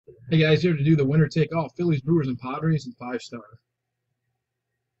Hey guys, here to do the winner take all Phillies, Brewers, and Padres in 5-star.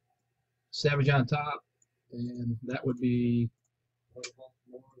 Savage on top, and that would be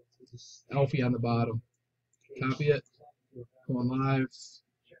Alfie on the bottom. Copy it. Going live.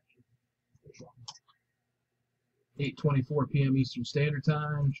 8:24 p.m. Eastern Standard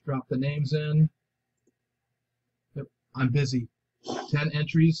Time. Just drop the names in. Yep, I'm busy. 10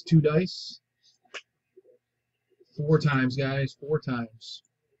 entries, 2 dice. 4 times, guys. 4 times.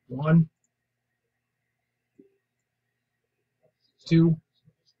 1, 2,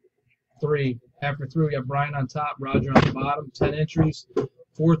 3. After 3, we have Brian on top, Roger on the bottom. 10 entries.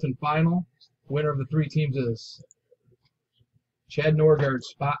 4th and final. Winner of the 3 teams is Chad Norgard,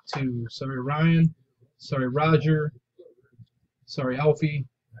 spot 2. Sorry, Ryan. Sorry, Roger. Sorry, Alfie.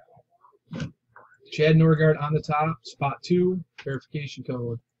 Chad Norgard on the top, spot 2. Verification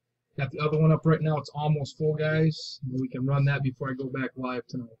code. Got the other one up right now. It's almost full, guys. We can run that before I go back live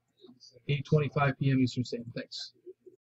tonight. 8:25 p.m. Eastern Standard. Thanks.